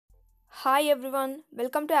Hi everyone,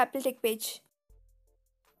 welcome to Apple Tech page.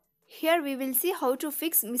 Here we will see how to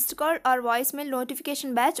fix missed call or voicemail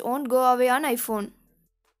notification badge won't go away on iPhone.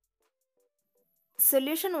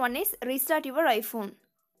 Solution 1 is restart your iPhone.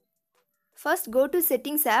 First go to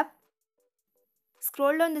Settings app,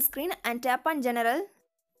 scroll down the screen and tap on General.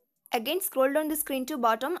 Again scroll down the screen to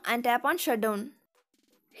bottom and tap on Shutdown.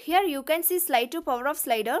 Here you can see slide to power off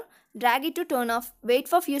slider, drag it to turn off, wait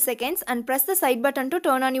for few seconds and press the side button to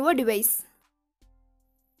turn on your device.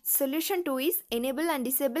 Solution 2 is enable and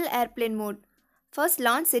disable airplane mode. First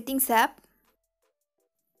launch Settings app.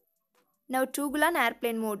 Now toggle on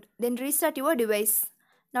airplane mode, then restart your device.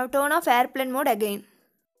 Now turn off airplane mode again.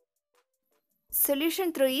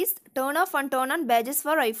 Solution 3 is turn off and turn on badges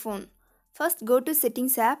for iPhone. First go to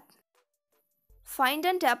Settings app. Find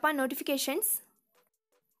and tap on notifications.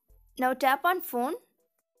 Now tap on phone.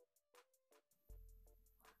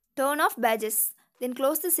 Turn off badges. Then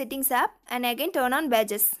close the Settings app and again turn on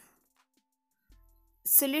badges.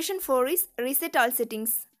 Solution 4 is reset all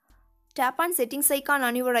settings. Tap on settings icon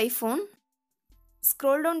on your iPhone.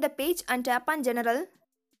 Scroll down the page and tap on General.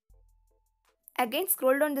 Again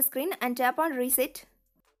scroll down the screen and tap on reset.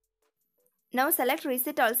 Now select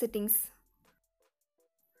reset all settings.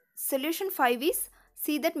 Solution 5 is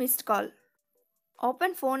see that missed call.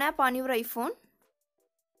 Open phone app on your iPhone.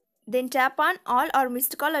 Then tap on all or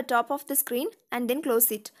missed call at top of the screen and then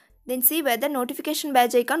close it. Then see whether notification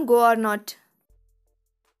badge icon go or not.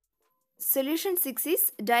 Solution 6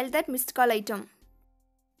 is dial that missed call item.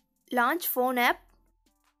 Launch phone app.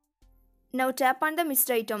 Now tap on the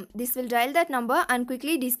missed item. This will dial that number and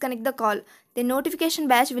quickly disconnect the call. The notification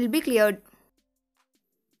badge will be cleared.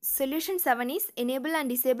 Solution 7 is enable and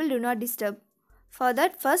disable Do Not Disturb. For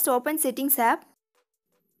that, first open Settings app.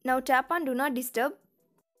 Now tap on Do Not Disturb.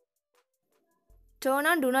 Turn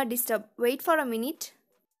on Do Not Disturb. Wait for a minute.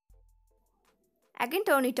 Again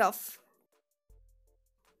turn it off.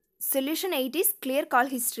 Solution 8 is clear call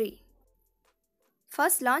history.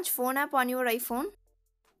 First launch phone app on your iPhone.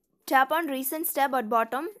 Tap on Recents tab at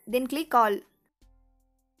bottom, then click All.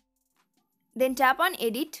 Then tap on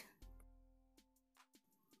Edit.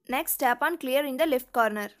 Next tap on Clear in the left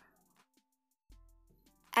corner.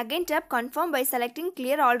 Again tap Confirm by selecting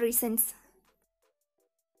Clear all recents.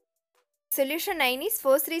 Solution 9 is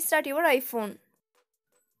force restart your iPhone.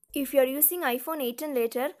 If you are using iPhone 8 and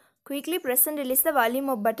later, quickly press and release the volume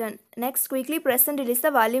up button. Next, quickly press and release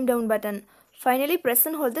the volume down button. Finally, press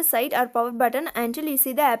and hold the side or power button until you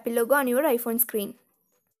see the Apple logo on your iPhone screen.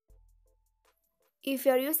 If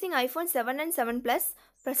you are using iPhone 7 and 7 Plus,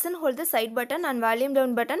 press and hold the side button and volume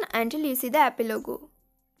down button until you see the Apple logo.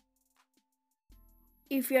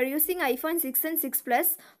 If you are using iPhone 6 and 6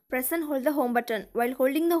 Plus, press and hold the home button. While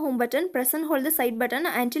holding the home button, press and hold the side button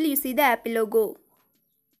until you see the Apple logo.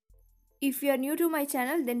 If you are new to my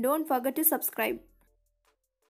channel, then don't forget to subscribe.